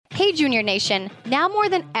Hey Junior Nation, now more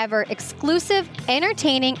than ever, exclusive,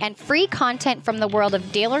 entertaining, and free content from the world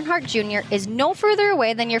of Dale Earnhardt Jr. is no further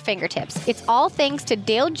away than your fingertips. It's all thanks to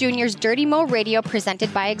Dale Jr.'s Dirty Mo Radio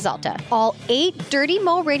presented by Exalta. All 8 Dirty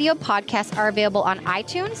Mo Radio podcasts are available on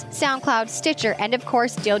iTunes, SoundCloud, Stitcher, and of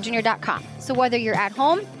course, DaleJr.com. So whether you're at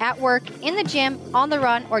home, at work, in the gym, on the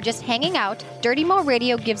run, or just hanging out, Dirty Mo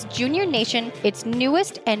Radio gives Junior Nation its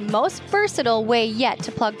newest and most versatile way yet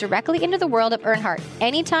to plug directly into the world of Earnhardt.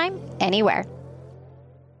 Anytime, anywhere.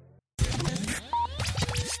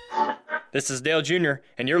 This is Dale Jr.,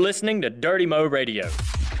 and you're listening to Dirty Mo Radio.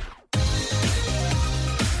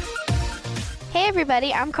 Hey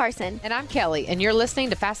everybody, I'm Carson. And I'm Kelly, and you're listening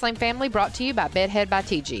to Fastlane Family, brought to you by Bedhead by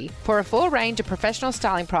TG. For a full range of professional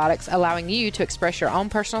styling products allowing you to express your own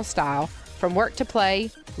personal style, from work to play,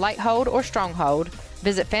 light hold or strong hold,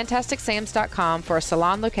 visit FantasticSams.com for a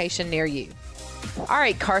salon location near you. All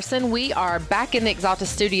right, Carson, we are back in the Exalta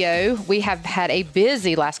studio. We have had a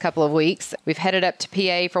busy last couple of weeks. We've headed up to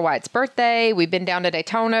PA for Wyatt's birthday. We've been down to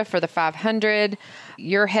Daytona for the 500.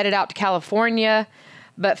 You're headed out to California.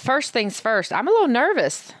 But first things first, I'm a little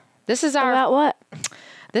nervous. About what?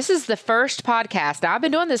 This is the first podcast. Now, I've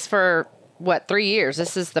been doing this for, 3 years?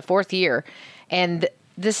 This is the 4th year. And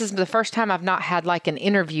this is the first time I've not had like an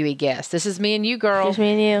interviewee guest. This is me and you, girl. Just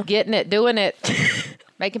me and you. Getting it, doing it,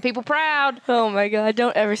 making people proud. Oh my God,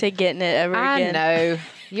 don't ever say getting it ever again. I know.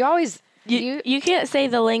 You always... You can't say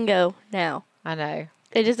the lingo now. I know.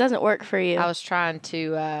 It just doesn't work for you. I was trying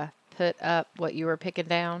to put up what you were picking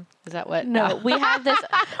down. Is that what? No, we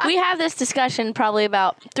have this discussion probably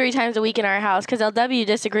about 3 times a week in our house because LW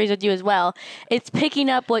disagrees with you as well. It's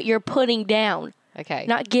picking up what you're putting down. Okay.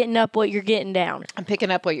 Not getting up what you're getting down. I'm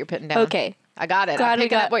picking up what you're putting down. Okay. I got it. Glad I'm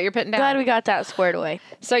picking up what you're putting down. Glad we got that squared away.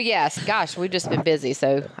 So, yes, gosh, we've just been busy.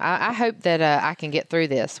 So, I hope that I can get through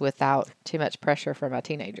this without too much pressure from my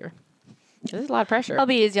teenager. There's a lot of pressure. I'll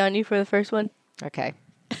be easy on you for the first one. Okay.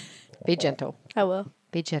 Be gentle. I will.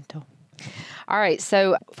 Be gentle. All right.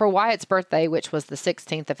 So, for Wyatt's birthday, which was the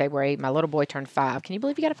 16th of February, my little boy turned 5. Can you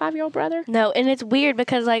believe you got a 5-year-old brother? No, and it's weird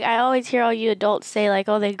because, like, I always hear all you adults say, like,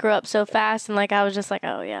 oh, they grew up so fast. And, like, I was just like,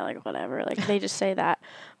 oh, yeah, like, whatever. Like, they just say that.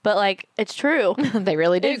 But, like, it's true. They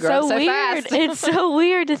really do grow up so weird. fast. It's so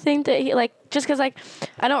weird to think that he, like, just because, like,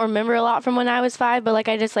 I don't remember a lot from when I was 5, but, like,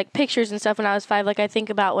 I just, like, pictures and stuff when I was 5, like, I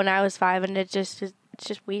think about when I was 5, and it's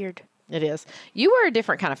just weird. It is. You were a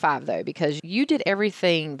different kind of 5, though, because you did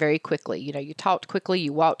everything very quickly. You know, you talked quickly,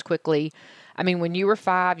 you walked quickly. I mean, when you were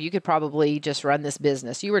 5, you could probably just run this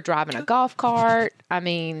business. You were driving a golf cart. I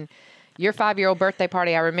mean, your 5-year-old birthday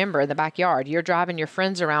party, I remember, in the backyard. You're driving your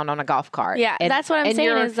friends around on a golf cart. Yeah, that's what I'm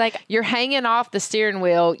saying is, like... You're hanging off the steering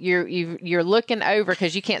wheel. You're looking over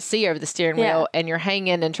because you can't see over the steering wheel, and you're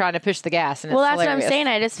hanging and trying to push the gas, and well, it's that's hilarious. what I'm saying.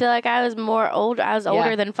 I just feel like I was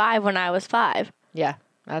older than 5 when I was 5. Yeah.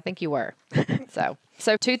 I think you were.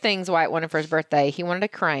 So 2 things Wyatt wanted for his birthday. He wanted a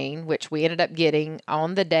crane, which we ended up getting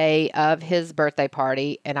on the day of his birthday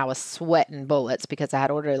party, and I was sweating bullets because I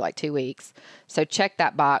had ordered it like 2 weeks. So check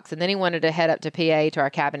that box. And then he wanted to head up to PA to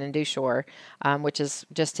our cabin in Dewshore, which is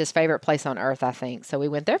just his favorite place on earth, I think. So we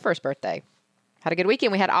went there for his birthday. Had a good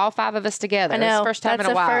weekend. We had all 5 of us together. I know. It's the first time in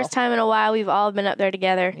a while. That's the first time in a while we've all been up there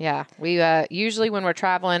together. Yeah. We usually when we're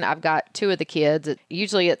traveling, I've got 2 of the kids.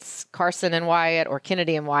 Usually it's Carson and Wyatt or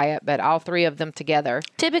Kennedy and Wyatt, but all 3 of them together.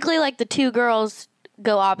 Typically, like, the 2 girls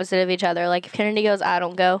go opposite of each other. Like, if Kennedy goes, I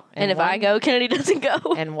don't go. And if I go, Kennedy doesn't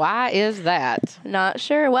go. And why is that? Not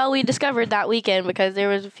sure. Well, we discovered that weekend because there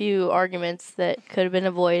was a few arguments that could have been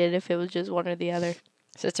avoided if it was just one or the other.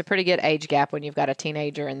 So it's a pretty good age gap when you've got a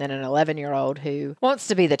teenager and then an 11-year-old who wants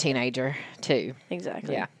to be the teenager too.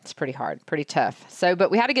 Exactly. Yeah, it's pretty hard, pretty tough. So,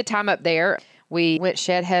 but we had a good time up there. We went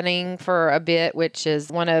shed hunting for a bit, which is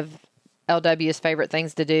one of LW's favorite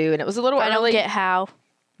things to do. And it was a little early. I don't get how.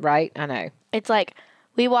 Right, I know. It's like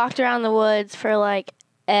we walked around the woods for like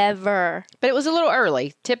ever. But it was a little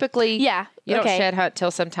early. Typically, yeah, you don't shed hunt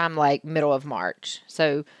till sometime like middle of March.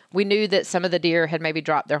 So we knew that some of the deer had maybe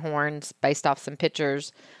dropped their horns based off some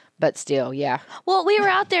pictures, but still, yeah. Well, we were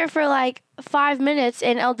out there for like 5 minutes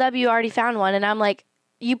and LW already found one. And I'm like,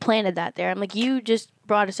 you planted that there. I'm like, you just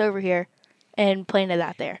brought us over here and planted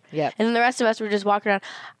that there. Yeah. And then the rest of us were just walking around.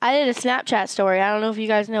 I did a Snapchat story. I don't know if you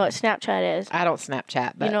guys know what Snapchat is. I don't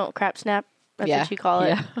Snapchat, but. You don't crap snap? That's what you call it.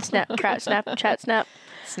 Yeah. Snapchat.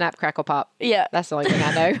 Snap, crackle, pop. Yeah. That's the only thing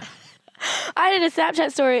I know. I did a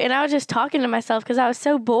Snapchat story, and I was just talking to myself because I was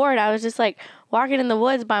so bored. I was just, like, walking in the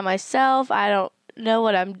woods by myself. I don't even know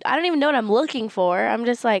what I'm looking for. I'm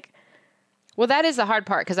just, like, Well, that is the hard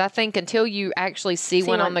part because I think until you actually see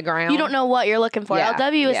one on the ground, you don't know what you're looking for. Yeah,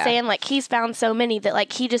 LW is yeah. saying like he's found so many that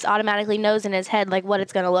like he just automatically knows in his head like what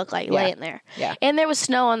it's going to look like laying there. Yeah. And there was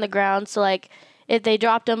snow on the ground, so like if they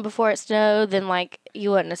dropped them before it snowed, then like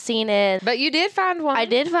you wouldn't have seen it. But you did find one. I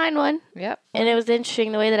did find one. Yep. And it was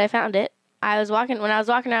interesting the way that I found it. When I was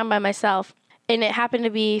walking around by myself, and it happened to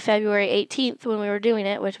be February 18th when we were doing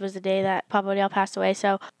it, which was the day that Papa Odell passed away.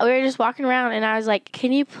 So we were just walking around, and I was like,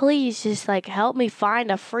 can you please just, like, help me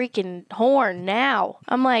find a freaking horn now?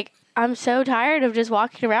 I'm like, I'm so tired of just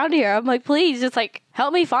walking around here. I'm like, please, just, like,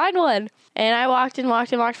 help me find one. And I walked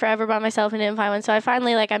forever by myself and didn't find one. So I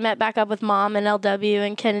finally, like, I met back up with Mom and LW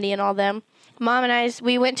and Kennedy and all them. Mom and I,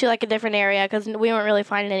 we went to, like, a different area because we weren't really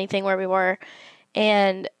finding anything where we were.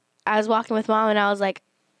 And I was walking with Mom, and I was like,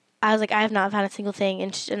 I have not found a single thing.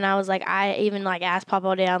 And I was like, I even, like, asked Papa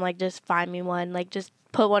Odell, I'm like, just find me one. Like, just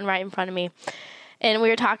put one right in front of me. And we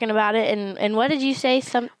were talking about it. And what did you say?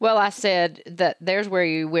 Well, I said that there's where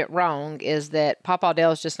you went wrong is that Papa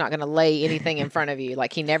Odell is just not going to lay anything in front of you.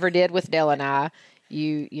 Like he never did with Dell and I.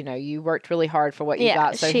 You worked really hard for what you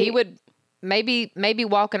got. So he would maybe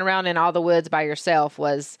walking around in all the woods by yourself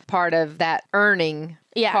was part of that earning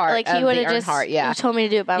part like he would have just yeah. told me to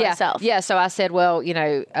do it by myself. Yeah, so I said, well,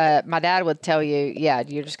 my dad would tell you,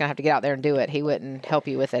 you're just going to have to get out there and do it. He wouldn't help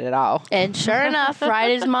you with it at all. And sure enough,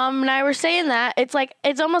 right as Mom and I were saying that,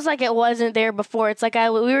 it's almost like it wasn't there before. It's like we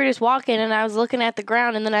were just walking, and I was looking at the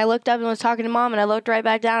ground, and then I looked up and was talking to Mom, and I looked right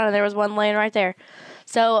back down, and there was one laying right there.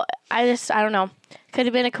 So I don't know. Could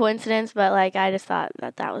have been a coincidence, but like I just thought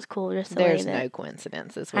that was cool. Just there's no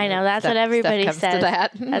coincidences. I know that's what everybody says.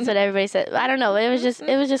 That's what everybody said. I don't know. It was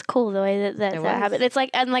just cool the way that happened. It's like,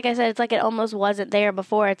 and like I said, it's like it almost wasn't there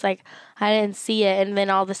before. It's like I didn't see it, and then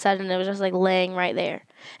all of a sudden it was just like laying right there.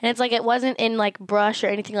 And it's like it wasn't in like brush or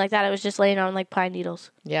anything like that. It was just laying on like pine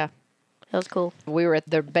needles. Yeah. It was cool. We were at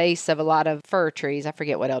the base of a lot of fir trees. I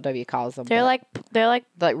forget what LW calls them. They're like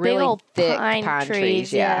really big old thick pine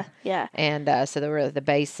trees. Yeah. Yeah. And so they were at the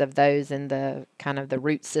base of those, and the kind of the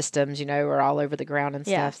root systems, are all over the ground and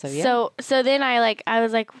stuff. So yeah. So then I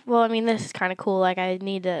was like, well, I mean, this is kind of cool. Like I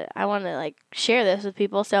want to like share this with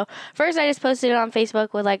people. So first I just posted it on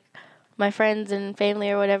Facebook with like my friends and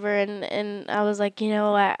family or whatever, and I was like,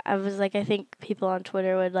 I was like, I think people on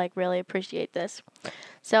Twitter would like really appreciate this.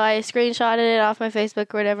 So I screenshotted it off my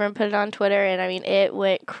Facebook or whatever and put it on Twitter, and I mean, it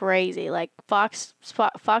went crazy. Like Fox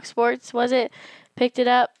Sports, was it, picked it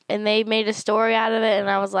up, and they made a story out of it, and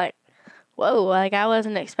I was like, whoa, like I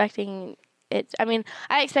wasn't expecting it. I mean,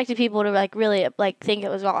 I expected people to like really like think it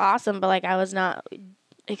was all awesome, but like I was not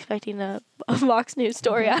expecting a Fox News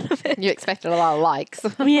story out of it. You expected a lot of likes.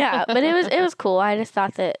 Yeah, but it was cool. I just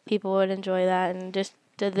thought that people would enjoy that, and just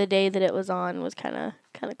the day that it was on was kind of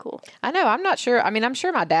cool. I know. I'm not sure. I mean, I'm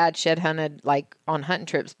sure my dad shed hunted like on hunting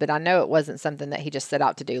trips, but I know it wasn't something that he just set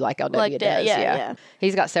out to do like LW does. Yeah.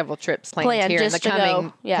 He's got several trips planned here in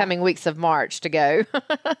the coming weeks of March to go,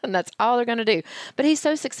 and that's all they're going to do. But he's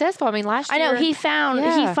so successful. I mean, last year he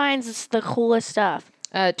finds the coolest stuff.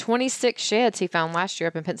 26 sheds he found last year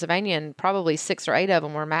up in Pennsylvania, and probably 6 or 8 of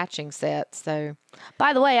them were matching sets. So,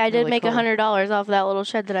 by the way, I did make $100 off that little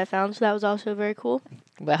shed that I found, so that was also very cool.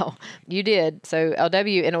 Well, you did. So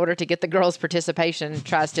LW, in order to get the girls' participation,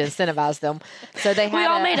 tries to incentivize them. So we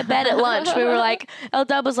all made a bet at lunch. We were like,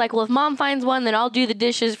 LW was like, well, if Mom finds one, then I'll do the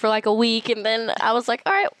dishes for like a week. And then I was like,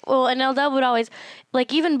 all right. Well, and LW would always,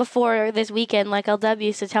 like even before this weekend, like LW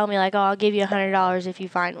used to tell me like, oh, I'll give you $100 if you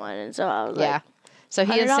find one. And so I was like, so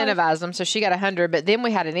he incentivized them. So she got 100. But then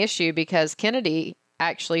we had an issue because Kennedy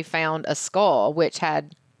actually found a skull which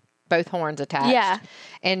had both horns attached. Yeah.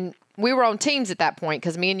 And we were on teams at that point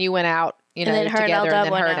because me and you went out, together, and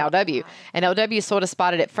then her and LW. And LW sort of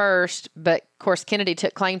spotted it first, but of course Kennedy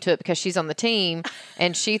took claim to it because she's on the team,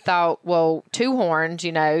 and she thought, well, 2 horns,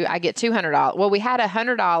 I get $200. Well, we had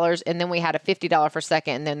 $100, and then we had a $50 for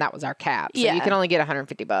second, and then that was our cap. So you can only get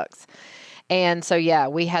 $150. And so,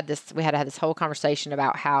 we had to have this whole conversation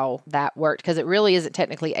about how that worked because it really isn't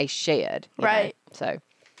technically a shed. Right. So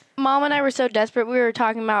Mom and I were so desperate. We were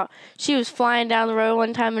talking about, she was flying down the road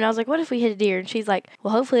one time, and I was like, what if we hit a deer? And she's like,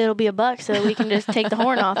 well, hopefully it'll be a buck so we can just take the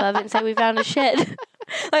horn off of it and say we found a shed.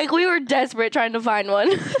 Like, we were desperate trying to find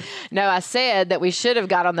one. No, I said that we should have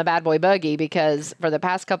got on the Bad Boy Buggy because for the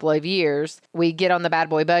past couple of years, we get on the Bad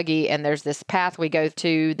Boy Buggy and there's this path we go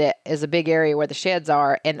to that is a big area where the sheds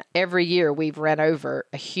are. And every year we've run over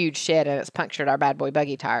a huge shed and it's punctured our Bad Boy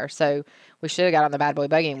Buggy tire. So we should have got on the Bad Boy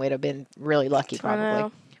Buggy and we'd have been really lucky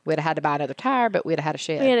probably. We'd have had to buy another tire, but we'd have had a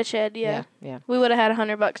shed. We had a shed, yeah. We would have had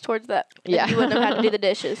 $100 towards that. Yeah. You wouldn't have had to do the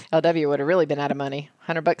dishes. LW would have really been out of money.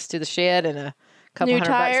 $100 to the shed and a couple New $100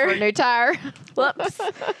 tire. for a new tire. Whoops.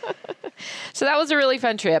 So that was a really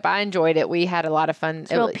fun trip. I enjoyed it. We had a lot of fun.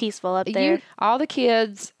 It's real peaceful up there. All the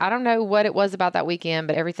kids, I don't know what it was about that weekend,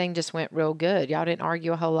 but everything just went real good. Y'all didn't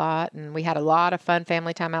argue a whole lot, and we had a lot of fun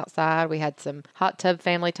family time outside. We had some hot tub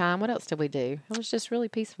family time. What else did we do? It was just really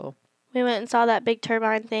peaceful. We went and saw that big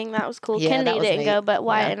turbine thing. That was cool. Yeah, Kennedy that was didn't neat. go, but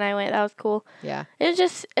Wyatt Yeah. and I went. That was cool. Yeah.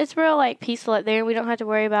 It's real like peaceful up there. We don't have to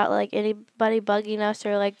worry about like anybody bugging us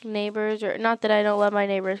or like neighbors, or not that I don't love my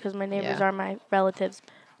neighbors, because my neighbors Yeah. are my relatives.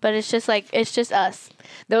 But it's just us.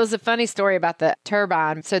 There was a funny story about the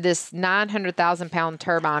turbine. So this 900,000-pound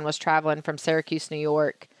turbine was traveling from Syracuse, New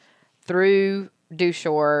York, through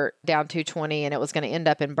Dewshore down 220, and it was going to end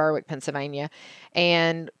up in Berwick, Pennsylvania.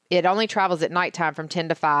 And it only travels at nighttime from 10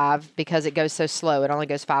 to 5 because it goes so slow. It only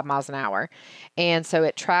goes 5 miles an hour. And so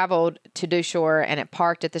it traveled to Dewshore, and it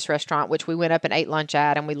parked at this restaurant, which we went up and ate lunch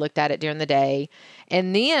at, and we looked at it during the day.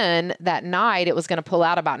 And then that night, it was going to pull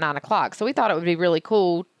out about 9 o'clock. So we thought it would be really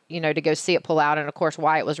cool, to go see it pull out. And of course,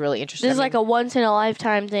 Wyatt was really interested. This is like a once in a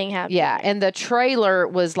lifetime thing happening. Yeah, and the trailer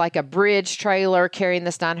was like a bridge trailer carrying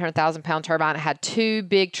this 900,000-pound turbine. It had 2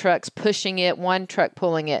 big trucks pushing it, 1 truck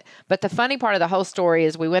pulling it. But the funny part of the whole story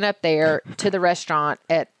is we went up there to the restaurant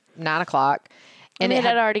at 9 o'clock. And it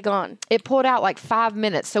had already gone. It pulled out like 5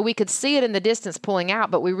 minutes, so we could see it in the distance pulling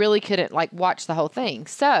out, but we really couldn't like watch the whole thing.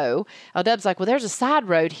 So L-Dub's like, well, there's a side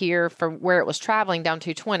road here from where it was traveling down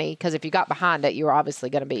 220, because if you got behind it, you were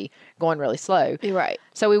obviously going to be going really slow. You're right.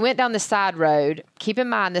 So we went down the side road. Keep in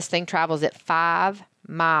mind, this thing travels at 5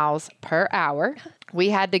 miles per hour. We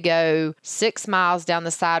had to go 6 miles down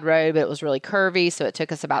the side road, but it was really curvy, so it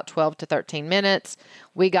took us about 12 to 13 minutes.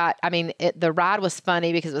 The ride was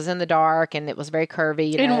funny because it was in the dark and it was very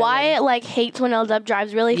curvy. And Wyatt like hates when L-Dub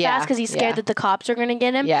drives really Yeah, fast because he's scared yeah. that the cops are going to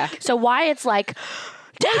get him. Yeah. So Wyatt's like,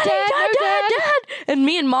 Dad. And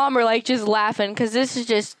me and Mom are like just laughing because this is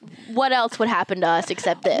just, what else would happen to us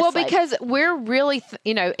except this? Well, Like, because we're really,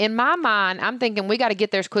 in my mind, I'm thinking we got to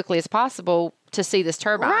get there as quickly as possible to see this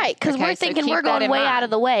turbine. right, because Okay, we're so thinking keep we're that going in way mind. out of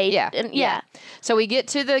the way. Yeah. And, So we get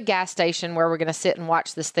to the gas station where we're going to sit and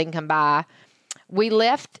watch this thing come by. We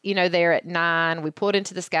left, there at 9. We pulled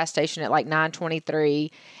into this gas station at like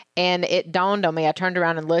 9:23, and it dawned on me. I turned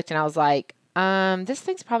around and looked, and I was like, this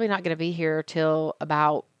thing's probably not going to be here till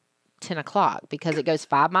about 10 o'clock because it goes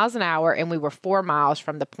 5 miles an hour, and we were 4 miles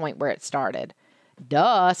from the point where it started.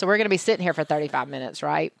 Duh. So we're going to be sitting here for 35 minutes,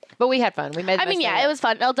 right? But we had fun. We made the most of it was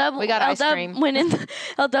fun. L-Dub, We got ice cream. went in.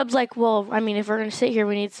 L-Dub's like, well, if we're going to sit here,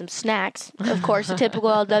 we need some snacks. Of course, a typical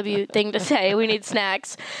LW thing to say. We need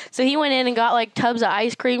snacks. So he went in and got like tubs of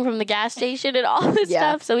ice cream from the gas station and all this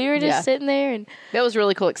Yeah. stuff. So we were just Yeah. sitting there, and It was a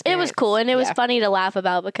really cool it experience. was cool. And it was Yeah. funny to laugh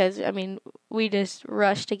about because, we just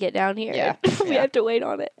rushed to get down here. Yeah. We Yeah. have to wait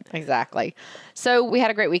on it. Exactly. So we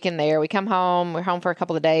had a great weekend there. We come home. We're home for a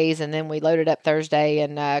couple of days, and then we loaded up Thursday.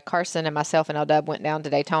 And Carson and myself and L-Dub went down to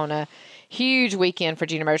Daytona. Huge weekend for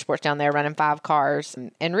Junior Motorsports down there, running 5 cars.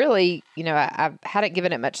 And really, I hadn't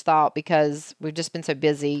given it much thought because we've just been so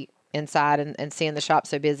busy inside and seeing the shop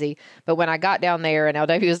so busy. But when I got down there, and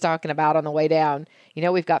LW was talking about on the way down,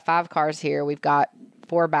 we've got 5 cars here. We've got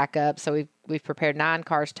 4 backups, so we've prepared 9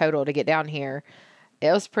 cars total to get down here.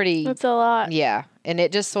 It was pretty. That's a lot. Yeah. And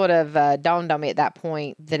it just sort of dawned on me at that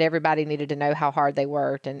point that everybody needed to know how hard they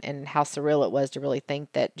worked and how surreal it was to really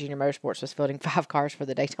think that Junior Motorsports was fielding 5 cars for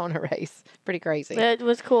the Daytona race. Pretty crazy. It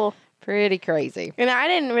was cool. Pretty crazy. And I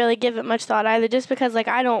didn't really give it much thought either, just because like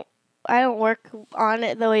I don't work on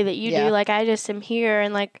it the way that you Yeah. do. Like I just am here,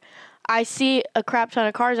 and like I see a crap ton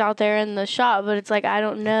of cars out there in the shop, but it's like I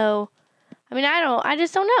don't know. I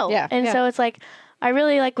just don't know. Yeah, And yeah. so it's like I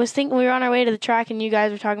really like was thinking, we were on our way to the track and you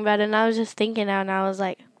guys were talking about it, and I was just thinking out, and I was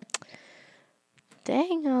like,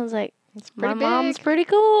 dang, I was like, my pretty mom's big. pretty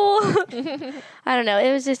cool. I don't know.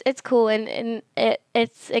 It was just, it's cool, and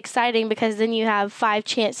it's exciting because then you have 5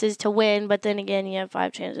 chances to win, but then again, you have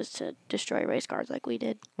 5 chances to destroy race cars like we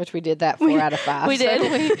did. Which we did that 4 out of 5. we So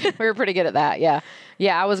did. we were pretty good at that. Yeah.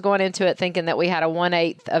 Yeah. I was going into it thinking that we had a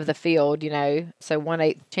 1/8 of the field, so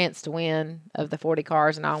 1/8 chance to win of the 40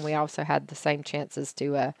 cars. And we also had the same chances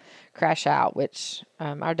to crash out, which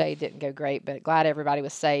our day didn't go great, but glad everybody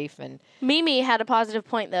was safe. And Mimi had a positive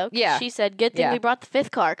point, though. 'Cause Yeah. She said, good thing Yeah. we brought the 5th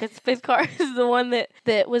car, because the 5th car is the one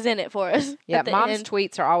that was in it for us. yeah, at the mom's end.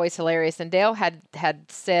 tweets are always hilarious. And Dale had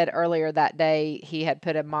said earlier that day he had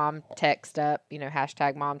put a mom text up,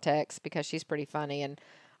 hashtag mom text, because she's pretty funny. And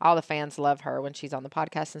all the fans love her when she's on the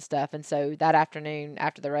podcast and stuff. And so that afternoon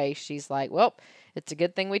after the race, she's like, well, it's a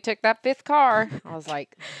good thing we took that 5th car. I was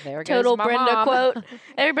like, there Total goes my Brenda mom. quote.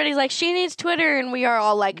 Everybody's like, she needs Twitter, and we are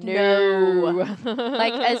all like, no. No.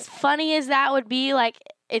 Like, as funny as that would be, like,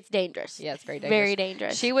 it's dangerous. Yeah, it's very dangerous. Very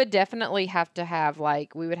dangerous. She would definitely have to have,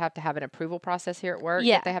 like, we would have to have an approval process here at work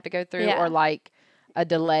Yeah. that they have to go through, Yeah. or like a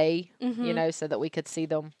delay, Mhm. you know, so that we could see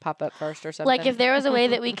them pop up first or something. Like if there was a way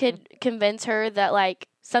that we could convince her that like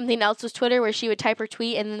something else was Twitter where she would type her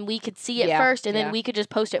tweet and then we could see it Yeah, first and yeah. then we could just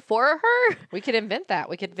post it for her. we could invent that.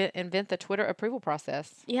 We could invent the Twitter approval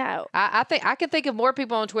process. Yeah. I think I can think of more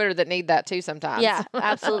people on Twitter that need that too sometimes. Yeah,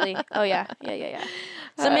 absolutely. Oh yeah. Yeah.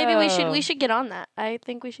 So maybe we should get on that. I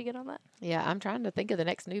think we should get on that. Yeah, I'm trying to think of the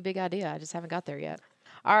next new big idea. I just haven't got there yet.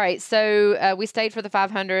 All right, so we stayed for the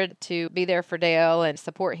 500 to be there for Dale and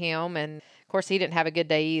support him. And, of course, he didn't have a good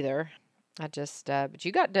day either. But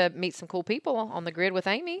you got to meet some cool people on the grid with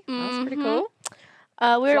Amy. That was pretty cool.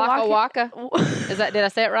 We were Flocka walking. Waka. Did I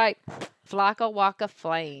say it right? Flocka Waka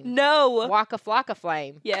Flame. No. Waka Flocka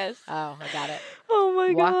Flame. Yes. Oh, I got it. Oh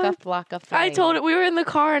my god. Waka Flocka Flame. I told it. We were in the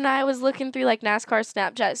car and I was looking through like NASCAR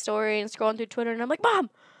Snapchat story and scrolling through Twitter and I'm like, Mom,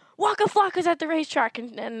 Waka Flocka's at the racetrack.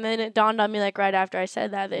 And then it dawned on me like right after I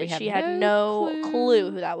said that We she had had no no clue.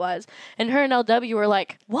 clue who that was. And her and LW were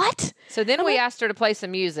like, what? So then we asked her to play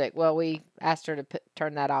some music. Well, we asked her to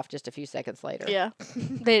turn that off just a few seconds later. Yeah.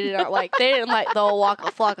 They didn't like the whole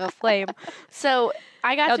Waka Flocka flame. So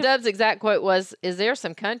I got to Dub's exact quote was, "Is there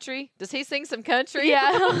some country? Does he sing some country?" Yeah.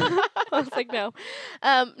 I was like, no.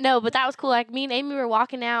 No, but that was cool. Like me and Amy were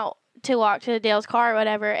walking out to walk to Dale's car or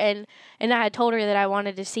whatever and I had told her that I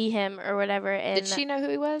wanted to see him or whatever and Did she know who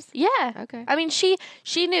he was? Yeah. Okay. I mean she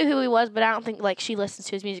knew who he was, but I don't think like she listens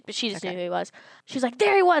to his music, but she just knew who he was. She's like,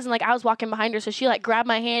 there he was, and like I was walking behind her, so she like grabbed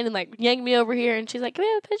my hand and like yanked me over here and she's like, can we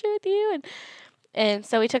have a picture with you? And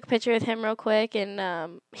so we took a picture with him real quick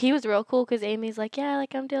and he was real cool because Amy's like, yeah,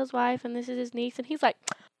 like I'm Dale's wife and this is his niece, and he's like,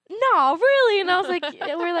 no, really? And I was like,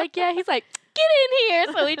 we're like, yeah. He's like, get in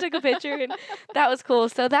here. So we took a picture and that was cool.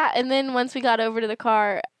 So that, and then once we got over to the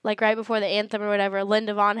car, like right before the anthem or whatever,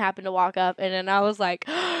 Linda Vaughn happened to walk up and then I was like,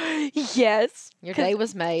 yes. Your day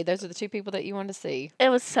was made. Those are the two people that you wanted to see. It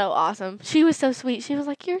was so awesome. She was so sweet. She was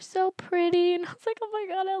like, you're so pretty. And I was like, oh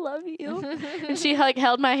my God, I love you. And she like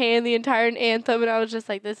held my hand the entire anthem and I was just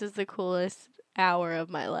like, this is the coolest hour of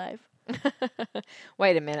my life.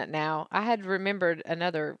 Wait a minute now. I had remembered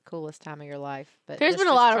another coolest time of your life. But There's this been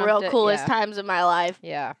a just lot of trumped real it. coolest Yeah. times in my life.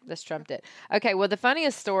 Yeah, this trumped it. Okay, well, the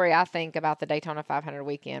funniest story I think about the Daytona 500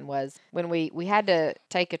 weekend was when we had to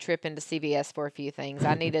take a trip into CVS for a few things.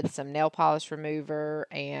 I needed some nail polish remover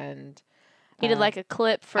and Needed like a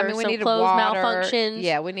clip for we some needed clothes water. malfunctions.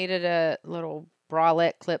 Yeah, we needed a little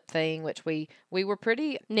bralette clip thing, which we were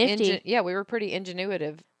pretty Nifty. we were pretty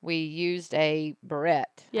ingenuitive. We used a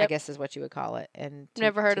barrette, I Yep. guess is what you would call it. And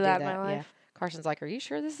Never heard to of do that in my life. Yeah. Carson's like, are you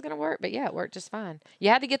sure this is going to work? But yeah, it worked just fine. You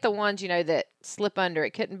had to get the ones, that slip under.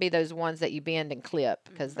 It couldn't be those ones that you bend and clip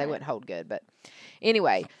because they wouldn't hold good. But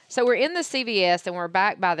anyway, so we're in the CVS and we're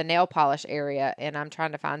back by the nail polish area and I'm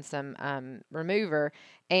trying to find some remover.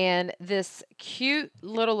 And this cute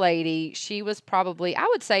little lady, she was probably, I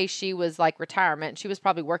would say she was like retirement. She was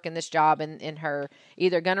probably working this job in her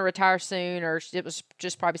either going to retire soon or it was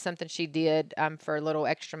just probably something she did for a little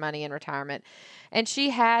extra money in retirement. And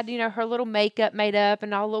she had, her little makeup made up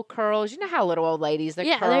and all little curls. You know how little old ladies, their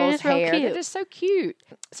Yeah, they're curls, just real hair, they're cute. just so cute.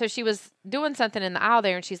 So she was doing something in the aisle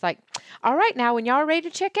there and she's like, all right, now when y'all are ready to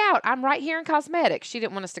check out, I'm right here in cosmetics. She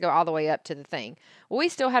didn't want us to go all the way up to the thing. Well, we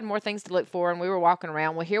still had more things to look for and we were walking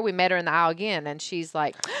around. Well, here we met her in the aisle again and she's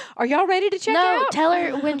like, are y'all ready to check No, out? tell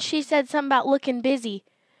her when she said something about looking busy.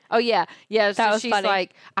 Oh yeah. So That was she's funny.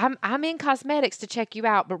 like, I'm in cosmetics to check you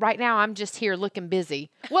out, but right now I'm just here looking busy.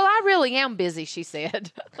 Well, I really am busy, she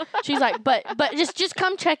said. She's like, but just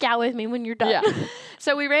come check out with me when you're done. Yeah.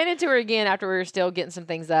 So we ran into her again after we were still getting some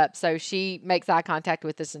things up. So she makes eye contact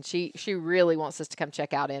with us and she really wants us to come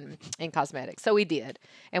check out in cosmetics. So we did.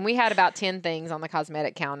 And we had about 10 things on the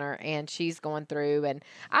cosmetic counter and she's going through and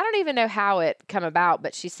I don't even know how it come about,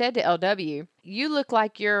 but she said to LW, you look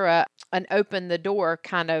like you're an open the door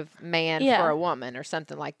kind of man Yeah. for a woman or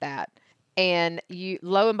something like that. And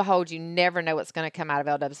lo and behold, you never know what's going to come out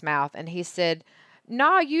of LW's mouth. And he said,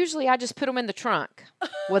 nah, usually I just put them in the trunk.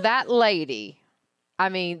 Well, that lady, I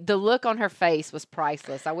mean, the look on her face was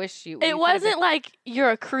priceless. I wish you. It wasn't like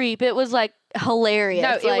you're a creep. It was like hilarious.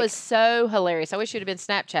 No, it Like, was so hilarious. I wish you'd have been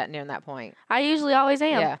Snapchatting during that point. I usually always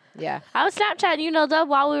am. Yeah. I was Snapchatting Dub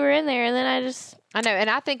while we were in there, and then I know, and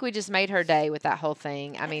I think we just made her day with that whole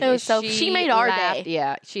thing. I mean, It was she made our laughed. day.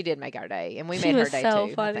 Yeah, she did make our day, and we She made her was day so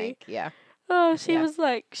too. I funny. think. Yeah, she Yeah. was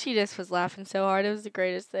like, she just was laughing so hard. It was the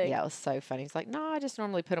greatest thing. yeah, it was so funny. He's like, no, I just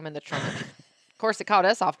normally put them in the trunk. course, it caught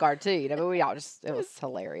us off guard too, but we all it was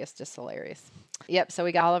hilarious, just hilarious. Yep. So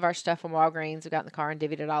we got all of our stuff from Walgreens. We got in the car and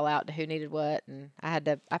divvied it all out to who needed what. And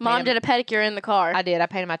Mom did a pedicure in the car. I did. I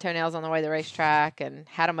painted my toenails on the way to the racetrack and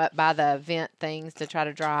had them up by the vent things to try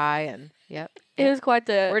to dry. And yep. It was quite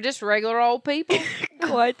We're just regular old people.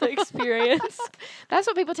 quite the experience. That's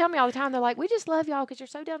what people tell me all the time. They're like, we just love y'all because you're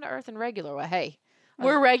so down to earth and regular. Well, hey.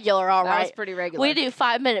 We're regular, all That right. was pretty regular. We do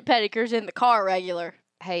 5-minute pedicures in the car regular.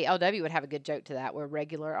 Hey, LW would have a good joke to that. We're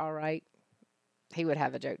regular, all right. He would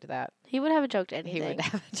have a joke to that. He would have a joke to anything. He would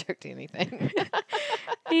have a joke to anything.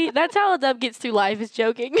 That's how Dub gets through life, is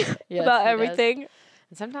joking Yes, about he everything.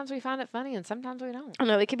 And sometimes we find it funny and sometimes we don't. I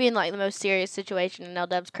know, it could be in like the most serious situation and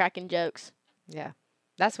L-Dub's cracking jokes. Yeah.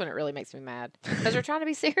 That's when it really makes me mad because we're trying to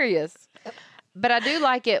be serious. But I do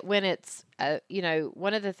like it when it's,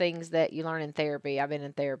 one of the things that you learn in therapy. I've been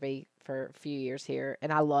in therapy for a few years here,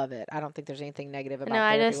 and I love it. I don't think there's anything negative about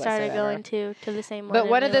therapy. No, I just started whatsoever. going to the same one. But and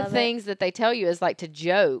one of we the love it. things that they tell you is like to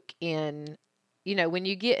joke in, when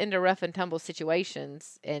you get into rough and tumble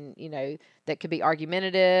situations and, that could be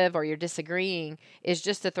argumentative or you're disagreeing, is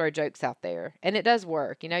just to throw jokes out there. And it does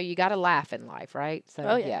work. You got to laugh in life, right? So,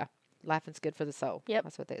 Oh, yeah. Laughing's good for the soul. Yep.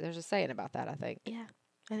 That's what there's a saying about that, I think. Yeah,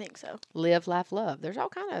 I think so. Live, laugh, love. There's all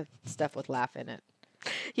kind of stuff with laugh in it.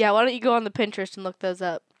 Yeah, why don't you go on the Pinterest and look those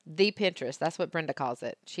up? The Pinterest. That's what Brenda calls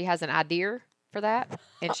it. She has an idea for that.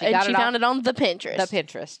 And she, found it on the Pinterest. The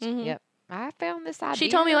Pinterest. Mhm. Yep. I found this idea. She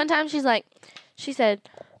told me one time, she said,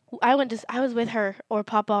 I was with her or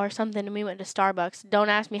Papa or something, and we went to Starbucks. Don't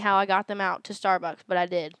ask me how I got them out to Starbucks, but I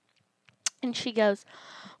did. And she goes,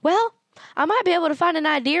 well, I might be able to find an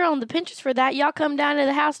idea on the Pinterest for that. Y'all come down to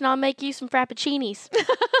the house and I'll make you some frappuccinis.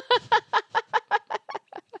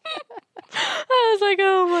 I was like,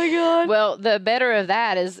 oh my God. Well, the better of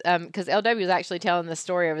that is because LW was actually telling the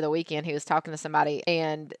story over the weekend. He was talking to somebody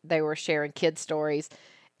and they were sharing kid stories.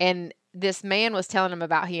 And this man was telling him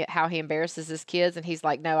about how he embarrasses his kids. And he's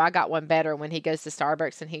like, no, I got one better when he goes to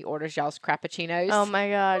Starbucks and he orders y'all's Crappuccinos. Oh my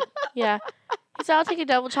God. Yeah. He said, I'll take a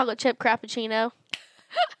double chocolate chip Crappuccino.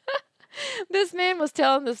 This man was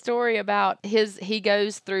telling the story about he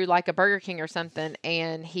goes through like a Burger King or something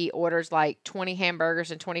and he orders like 20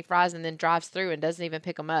 hamburgers and 20 fries and then drives through and doesn't even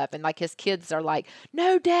pick them up. And like his kids are like,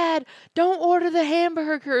 no, Dad, don't order the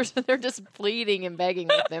hamburgers. And they're just pleading and begging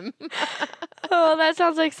with him. Oh, that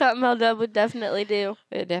sounds like something L-Dub would definitely do.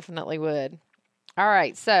 It definitely would. All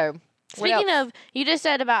right. So Speaking of, you just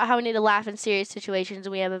said about how we need to laugh in serious situations,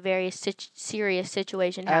 and we have a very serious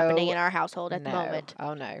situation happening in our household at the moment.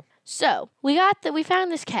 Oh, no. So we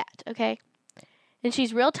found this cat, okay, and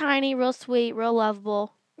she's real tiny, real sweet, real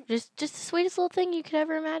lovable, just the sweetest little thing you could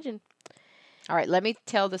ever imagine. All right, let me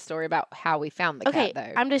tell the story about how we found the cat,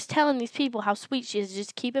 though. I'm just telling these people how sweet she is.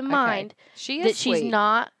 Just keep in mind she is that sweet.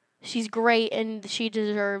 she's great, and she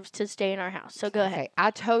deserves to stay in our house. So go ahead. Okay,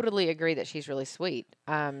 I totally agree that she's really sweet.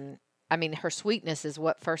 I mean, her sweetness is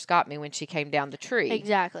what first got me when she came down the tree.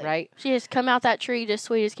 Exactly. Right? She has come out that tree just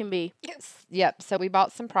sweet as can be. Yes. Yep. So we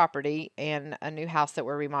bought some property and a new house that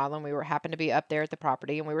we're remodeling. We happened to be up there at the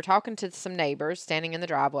property and we were talking to some neighbors standing in the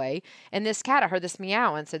driveway. And this cat, I heard this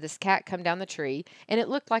meowing. So this cat come down the tree and it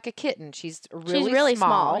looked like a kitten. She's really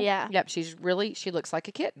small. Yeah. Yep. She looks like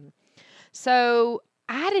a kitten. So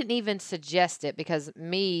I didn't even suggest it because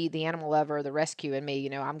me, the animal lover, the rescue in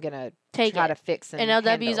me, I'm going to try to fix and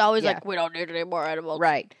LW's always like, we don't need any more animals.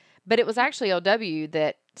 Right. But it was actually LW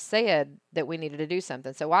that said that we needed to do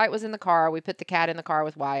something. So Wyatt was in the car. We put the cat in the car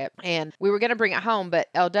with Wyatt and we were going to bring it home. But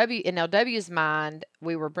in LW's mind,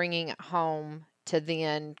 we were bringing it home to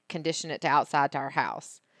then condition it to outside to our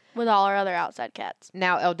house. With all our other outside cats.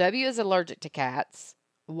 Now, LW is allergic to cats.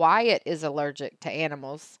 Wyatt is allergic to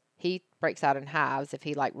animals. He breaks out in hives if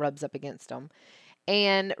he rubs up against them.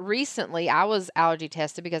 And recently I was allergy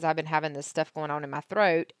tested because I've been having this stuff going on in my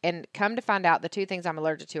throat. And come to find out the two things I'm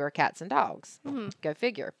allergic to are cats and dogs. Mm-hmm. Go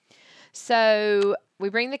figure. So we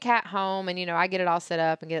bring the cat home and, I get it all set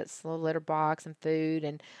up and get its little litter box and food.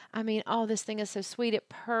 And I mean, this thing is so sweet. It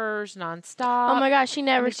purrs nonstop. Oh my gosh, she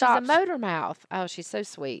never stops. She's a motor mouth. Oh, she's so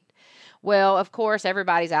sweet. Well, of course,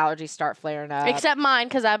 everybody's allergies start flaring up. Except mine,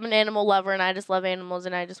 because I'm an animal lover and I just love animals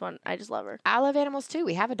and I just love her. I love animals too.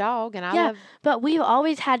 We have a dog and I love. But we've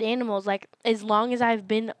always had animals as long as I've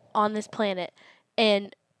been on this planet,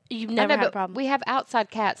 and you've never had a problem. We have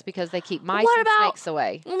outside cats because they keep mice What and about snakes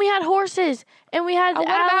away. when we had horses and we had What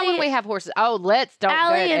about when we have horses? Oh, don't go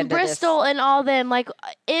Allie and into Bristol this. and all them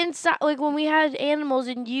inside, when we had animals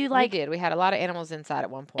and you we did. We had a lot of animals inside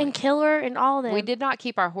at one point. and Killer and all them. We did not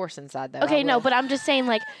keep our horse inside though. Okay, I no, will. but I'm just saying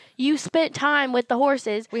you spent time with the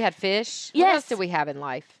horses. We had fish. What Yes. else did we have in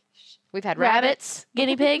life? We've had rabbits,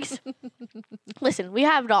 guinea pigs. Listen, we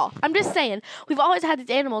have it all. I'm just saying, we've always had these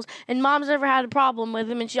animals, and Mom's never had a problem with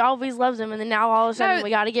them, and she always loves them, and then now all of a sudden No. we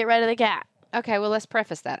got to get rid of the cat. Okay, well, let's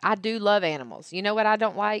preface that. I do love animals. You know what I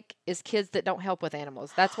don't like is kids that don't help with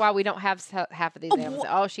animals. That's why we don't have half of these animals.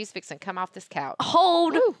 Oh, she's fixing to come off this couch.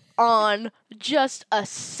 Hold on just a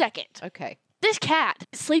second. Okay. This cat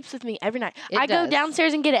sleeps with me every night. It I go does.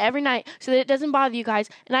 downstairs and get it every night so that it doesn't bother you guys,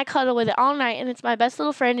 and I cuddle with it all night, and it's my best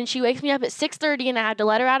little friend, and she wakes me up at 6:30, and I have to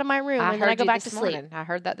let her out of my room, and then I go back to sleep. I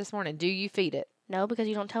heard that this morning. Do you feed it? No, because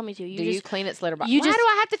you don't tell me to. Do you clean its litter box? you Why just- do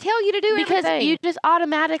I have to tell you to do Because everything? you just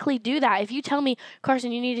automatically do that. If you tell me,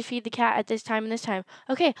 Carson, you need to feed the cat at this time and this time.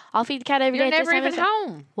 Okay, I'll feed the cat every You're day at this never time and even this time.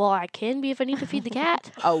 home. Well, I can be if I need to feed the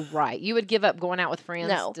cat. Oh, right. You would give up going out with friends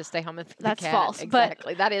No. to stay home and feed That's the cat. false, but-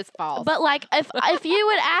 Exactly. That is false. But like, if you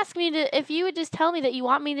would ask me to, if you would just tell me that you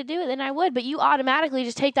want me to do it, then I would. But you automatically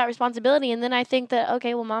just take that responsibility, and then I think that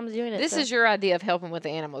okay, well, Mom's doing it. This so. is your idea of helping with the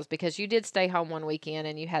animals because you did stay home one weekend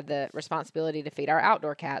and you had the responsibility to feed our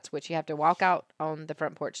outdoor cats, which you have to walk out on the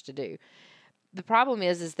front porch to do. The problem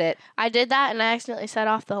is that I did that, and I accidentally set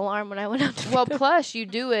off the alarm when I went out. To well, plus you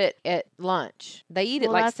do it at lunch. They eat at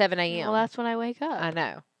Well, like that's- 7 a.m. Well, that's when I wake up. I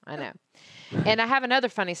know. And I have another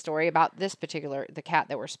funny story about this particular, the cat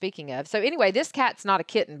that we're speaking of. So anyway, this cat's not a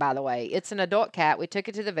kitten, by the way. It's an adult cat. We took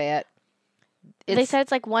it to the vet. They said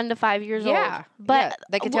it's like 1 to 5 years Yeah, old. But yeah,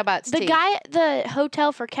 they can tell by its the teeth. guy at the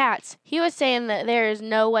hotel for cats, he was saying that there is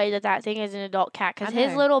no way that that thing is an adult cat because I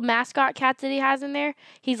his know. little mascot cats that he has in there,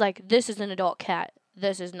 he's like, this is an adult cat.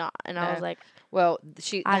 This is not. And I No. was like, Well,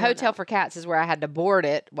 the I don't hotel know. for cats is where I had to board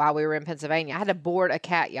it while we were in Pennsylvania. I had to board a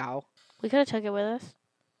cat, y'all. we could have took it with us.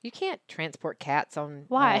 You can't transport cats on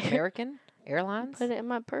Why? American Airlines. Put it in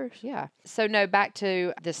my purse. Yeah. So no, back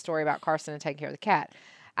to this story about Carson and taking care of the cat.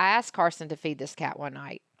 I asked Carson to feed this cat one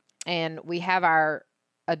night, and we have our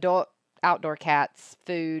adult outdoor cats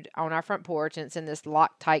food on our front porch, and it's in this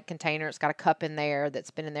Loctite container. It's got a cup in there that's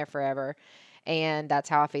been in there forever. And that's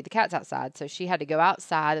how I feed the cats outside. So she had to go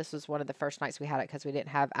outside. This was one of the first nights we had it because we didn't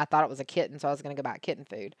have, I thought it was a kitten, so I was going to go buy kitten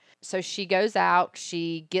food. So she goes out.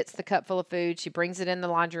 She gets the cup full of food. She brings it in the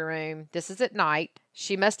laundry room. This is at night.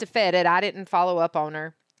 She must have fed it. I didn't follow up on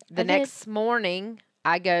her. The I did. next morning,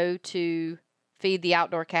 I go to feed the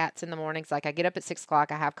outdoor cats in the mornings. Like I get up at 6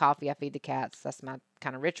 o'clock. I have coffee. I feed the cats. That's my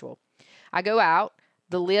kind of ritual. I go out.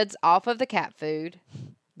 The lid's off of the cat food.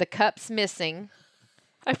 The cup's missing.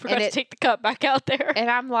 I forgot And to it- take the cup back out there. And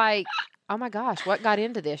I'm like, oh my gosh, what got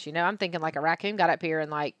into this? You know, I'm thinking like a raccoon got up here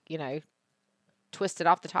and like, you know, twisted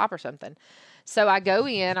off the top or something. So I go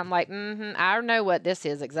in, I'm like, I know what this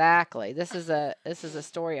is exactly. This is a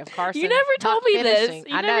story of Carson. You never told not me this. finishing.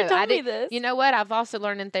 You I never know, told I me did- this. You know what? I've also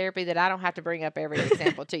learned in therapy that I don't have to bring up every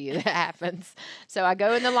example to you that happens. So I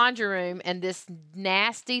go in the laundry room, and this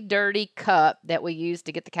nasty, dirty cup that we used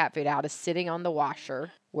to get the cat food out is sitting on the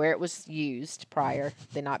washer where it was used prior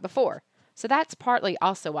the night before. So that's partly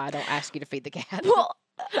also why I don't ask you to feed the cat. Well,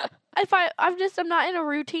 I'm not in a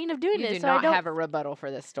routine of doing You this. do so not I don't. have a rebuttal for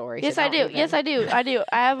this story. Yes, so I don't do. Yes, even- I do.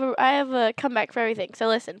 I have a comeback for everything. So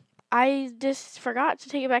listen, I just forgot to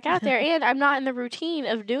take it back out there, and I'm not in the routine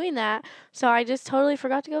of doing that, so I just totally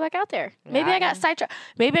forgot to go back out there. Maybe Yeah, I got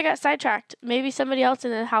sidetracked. Maybe somebody else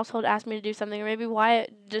in the household asked me to do something, or maybe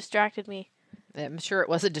Wyatt distracted me. I'm sure it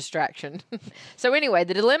was a distraction. So anyway,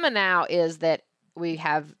 the dilemma now is that we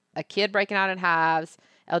have a kid breaking out in hives.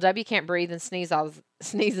 LW can't breathe and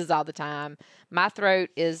sneezes all the time. My throat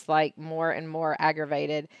is like more and more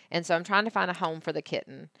aggravated. And so I'm trying to find a home for the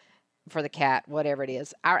kitten, for the cat, whatever it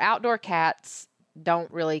is. Our outdoor cats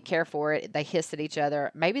don't really care for it. They hiss at each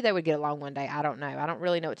other. Maybe they would get along one day. I don't know. I don't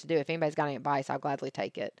really know what to do. If anybody's got any advice, I'll gladly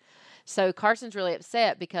take it. So Carson's really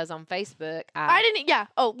upset because on Facebook, I didn't. Yeah.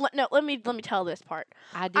 Oh no. Let me tell this part.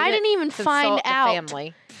 I didn't even find consult the out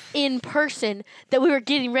family. in person that we were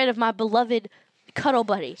getting rid of my beloved cuddle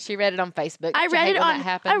buddy. She read it on Facebook. I Don't you read hate it when on. that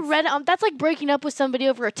happens? I read it on. That's like breaking up with somebody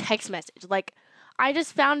over a text message. Like, I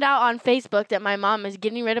just found out on Facebook that my mom is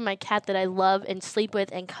getting rid of my cat that I love and sleep with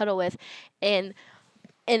and cuddle with, and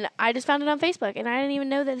I just found it on Facebook, and I didn't even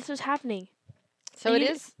know that this was happening. So And it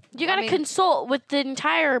you- is. You got to consult with the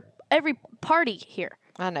entire every party here.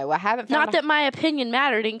 I know. I haven't found. Not that my opinion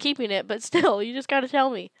mattered in keeping it, but still, you just got to tell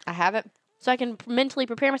me I haven't. so I can mentally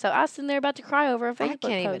prepare myself. I was sitting there about to cry over a Facebook I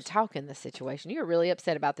can't even post. talk in this situation. You're really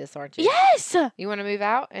upset about this, aren't you? Yes. You want to move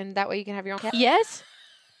out, and that way you can have your own cat. Yes.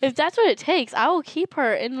 If that's what it takes, I will keep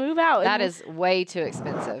her and move out. That and is way too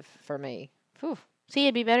expensive for me. Whew. See,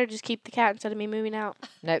 it'd be better just keep the cat instead of me moving out.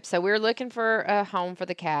 Nope. So we're looking for a home for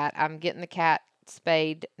the cat. I'm getting the cat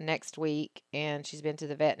spayed next week, and she's been to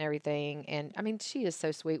the vet and everything. And I mean, she is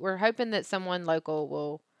so sweet. We're hoping that someone local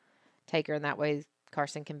will take her, and that way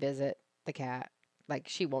Carson can visit the cat. Like,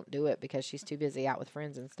 she won't do it because she's too busy out with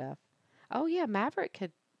friends and stuff. Oh, yeah, Maverick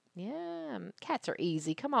could. Yeah, cats are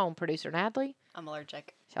easy. Come on, producer Natalie. I'm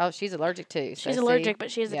allergic. Oh, she's allergic too. So She's see? allergic,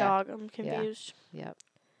 but she has a Yeah. dog. I'm confused. Yep.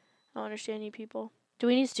 I don't understand you people. Do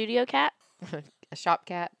we need studio cat? A shop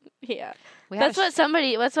cat. Yeah. We had That's what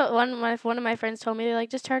somebody. That's what one of my friends told me. They're like,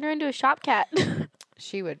 just turn her into a shop cat.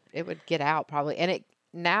 it would get out probably. And it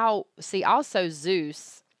now, see, also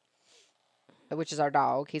Zeus, which is our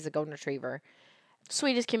dog, he's a golden retriever.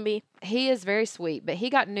 Sweet as can be. He is very sweet, but he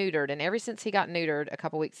got neutered, and ever since he got neutered a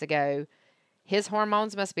couple weeks ago, his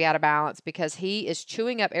hormones must be out of balance because he is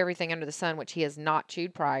chewing up everything under the sun, which he has not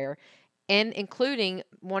chewed prior, and including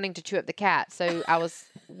wanting to chew up the cat. So I was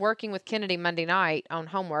working with Kennedy Monday night on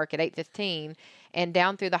homework at 8:15, and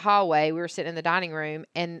down through the hallway, we were sitting in the dining room,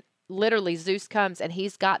 and literally Zeus comes, and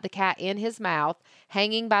he's got the cat in his mouth,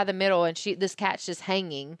 hanging by the middle, and this cat's just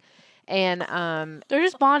hanging, and They're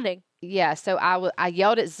just bonding. yeah, so I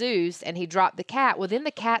yelled at Zeus, and he dropped the cat. Well, then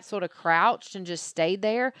the cat sort of crouched and just stayed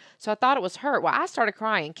there. So I thought it was hurt. Well, I started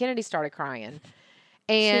crying. Kennedy started crying.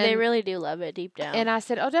 And See, they really do love it deep down. and I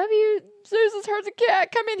said, "Oh, Zeus has hurt the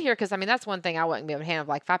cat. Come in here." Because, I mean, that's one thing I wouldn't be able to handle.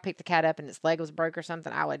 Like, if I picked the cat up and its leg was broke or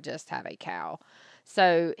something, I would just have a cow.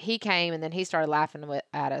 So he came, and then he started laughing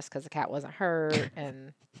at us because the cat wasn't hurt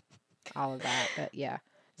and all of that. But, yeah,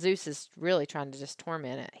 Zeus is really trying to just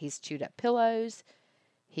torment it. He's chewed up pillows.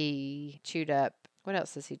 He chewed up, what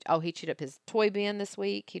else is he? Oh, he chewed up his toy bin this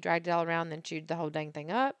week. He dragged it all around, then chewed the whole dang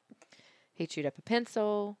thing up. He chewed up a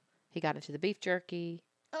pencil. He got into the beef jerky.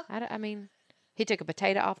 I mean, he took a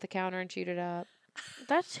potato off the counter and chewed it up.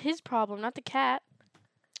 That's his problem, not the cat.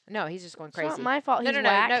 No, he's just going It's crazy. not my fault. No, He's no,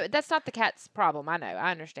 whack. no. That's not the cat's problem. I know.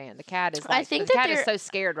 I understand. The cat is. Like, I think the that cat is they're- so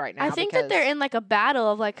scared right now. I think that they're in like a battle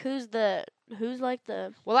of like who's like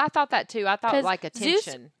the Well, I thought that too. I thought 'cause like Zeus-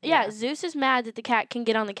 attention. yeah, Zeus is mad that the cat can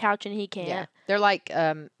get on the couch and he can't. Yeah. They're like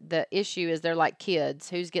the issue is they're like kids.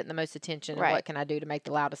 Who's getting the most attention? And Right. what can I do to make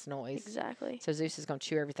the loudest noise? Exactly. So Zeus is going to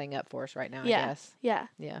chew everything up for us right now. I Yeah. guess. Yeah.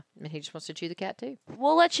 Yeah. And he just wants to chew the cat too.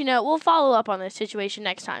 We'll let you know. We'll follow up on this situation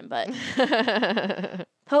next time, but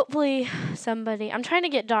hopefully somebody. I'm trying to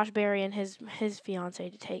get Josh Berry and his fiance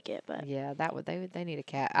to take it, but Yeah, they need a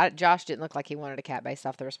cat. Josh didn't look like he wanted a cat based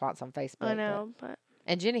off the response on Facebook. I know, but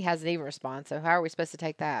And Jenny hasn't even responded. So how are we supposed to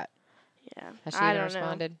take that? yeah, Has she I even don't know.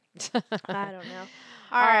 responded? I don't know.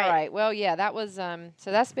 All right. Well, yeah, that was so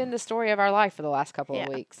that's been the story of our life for the last couple of Yeah.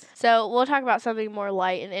 weeks. So we'll talk about something more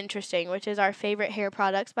light and interesting, which is our favorite hair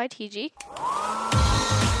products by TG.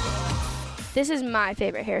 This is my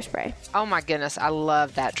favorite hairspray. Oh my goodness, I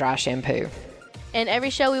love that dry shampoo. In every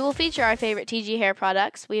show, we will feature our favorite TG hair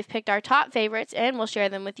products. We've picked our top favorites, and we'll share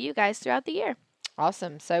them with you guys throughout the year.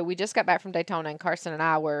 Awesome. So we just got back from Daytona, and Carson and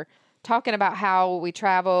I were talking about how we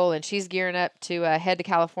travel, and she's gearing up to head to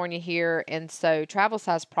California here. And so travel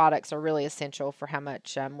size products are really essential for how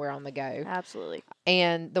much we're on the go. Absolutely.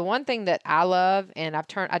 And the one thing that I love, and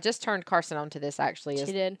I just turned Carson onto this actually, is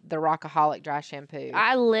She did. the Rockaholic dry shampoo.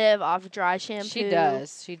 I live off dry shampoo. She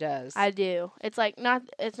does. She does. I do. It's like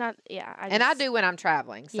it's not, yeah. I do when I'm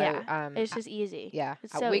traveling. So, yeah. It's just easy. yeah.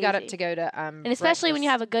 It's so We got up easy. to go to And especially when you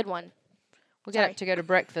have a good one. We got up to go to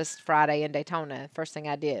breakfast Friday in Daytona. First thing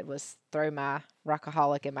I did was throw my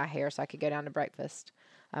Rockaholic in my hair so I could go down to breakfast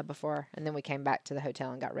before, and then we came back to the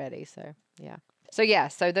hotel and got ready. So yeah.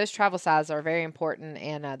 So those travel sizes are very important,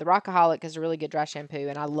 and the Rockaholic is a really good dry shampoo,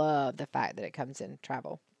 and I love the fact that it comes in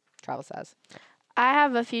travel size. I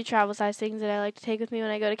have a few travel size things that I like to take with me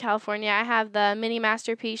when I go to California. I have the Mini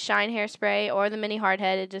Masterpiece Shine Hairspray or the Mini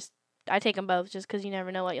Hardhead. I take them both just because you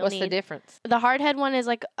never know what you'll What's need. the difference? The Hardhead one is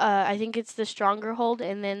like, I think it's the stronger hold,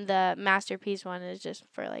 and then the Masterpiece one is just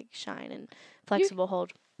for like shine and flexible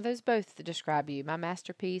hold. Those both describe you, my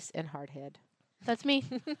masterpiece and hardhead. That's me.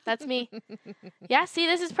 That's me. Yeah, see,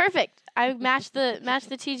 this is perfect. I match the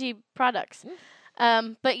TG products.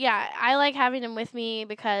 But yeah, I like having them with me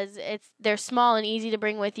because they're small and easy to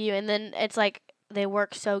bring with you, and then it's like they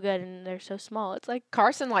work so good and they're so small. It's like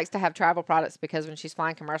Carson likes to have travel products because when she's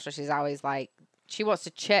flying commercial, she's always like, she wants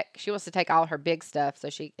to take all her big stuff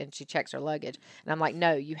she checks her luggage. And I'm like,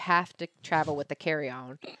 no, you have to travel with the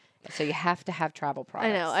carry-on. So you have to have travel products.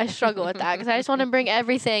 I know, I struggle with that because I just want to bring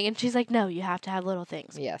everything, and she's like, no, you have to have little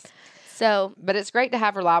things. Yes. So, But it's great to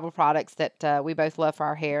have reliable products that we both love for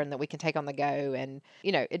our hair and that we can take on the go. And,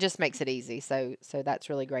 it just makes it easy. So that's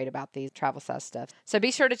really great about these travel size stuff. So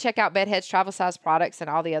be sure to check out Bedhead's travel size products and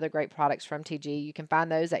all the other great products from TG. You can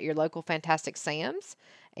find those at your local Fantastic Sam's.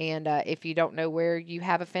 And if you don't know where you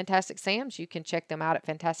have a Fantastic Sam's, you can check them out at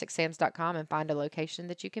fantasticsams.com and find a location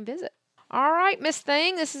that you can visit. All right, Miss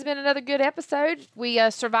Thing, this has been another good episode. We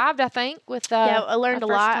survived, I think, with I learned a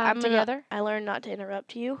our first lot. time together. I learned not to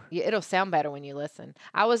interrupt you. Yeah, it'll sound better when you listen.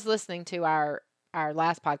 I was listening to our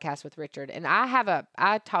last podcast with Richard, and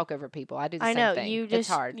I talk over people. I do the I same know thing. you It's just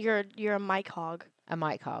hard. You're a mic hog. A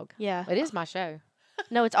mic hog. Yeah. It is my show.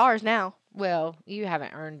 No, it's ours now. Well, you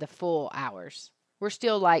haven't earned the full hours. We're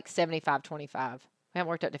still like 75-25. We haven't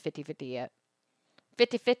worked up to 50-50 yet.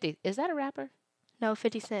 50-50. Is that a rapper? No,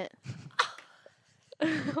 50 Cent.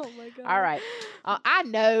 Oh my god. All right.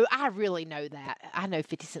 I really know that. I know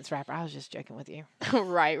 50 Cent's rapper. I was just joking with you.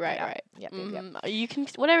 right. Yep. You can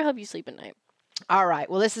whatever help you sleep at night. All right.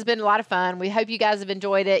 Well, this has been a lot of fun. We hope you guys have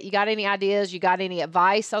enjoyed it. You got any ideas? You got any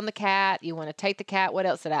advice on the cat? You want to take the cat? What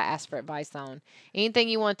else did I ask for advice on? Anything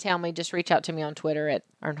you want to tell me, just reach out to me on Twitter at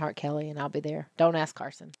Earnhardt Kelly, and I'll be there. Don't ask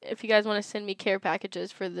Carson. If you guys want to send me care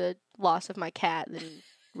packages for the loss of my cat, then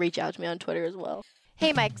reach out to me on Twitter as well.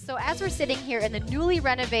 Hey, Mike, so as we're sitting here in the newly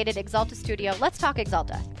renovated Exalta studio, let's talk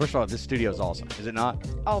Exalta. First of all, this studio is awesome, is it not?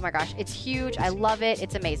 Oh my gosh, it's huge. I love it.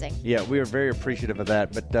 It's amazing. Yeah, we are very appreciative of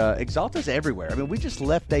that. But Exalta's everywhere. I mean, we just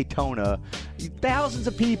left Daytona. Thousands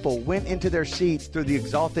of people went into their seats through the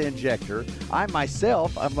Exalta injector. I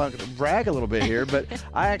myself, I'm going to brag a little bit here, but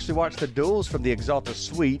I actually watched the duels from the Exalta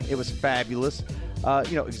suite. It was fabulous.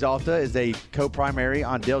 Exalta is a co-primary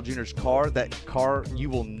on Dale Jr.'s car. That car,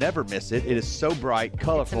 you will never miss it. It is so bright,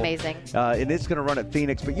 colorful. It's amazing. And it's going to run at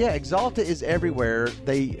Phoenix. But yeah, Exalta is everywhere.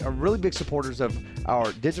 They are really big supporters of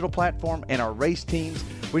our digital platform and our race teams.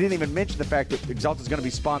 We didn't even mention the fact that Exalta is going to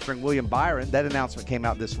be sponsoring William Byron. That announcement came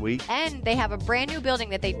out this week. And they have a brand new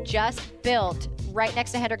building that they just built right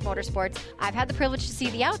next to Hendrick Motorsports. I've had the privilege to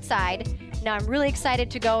see the outside. Now I'm really excited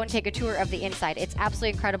to go and take a tour of the inside. It's absolutely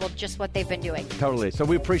incredible just what they've been doing. Totally. So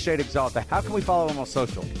we appreciate Exalta. How can we follow them on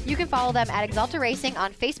social? You can follow them at Exalta Racing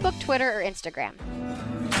on Facebook, Twitter, or Instagram.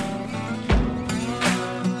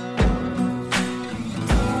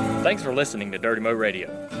 Thanks for listening to Dirty Mo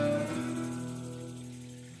Radio.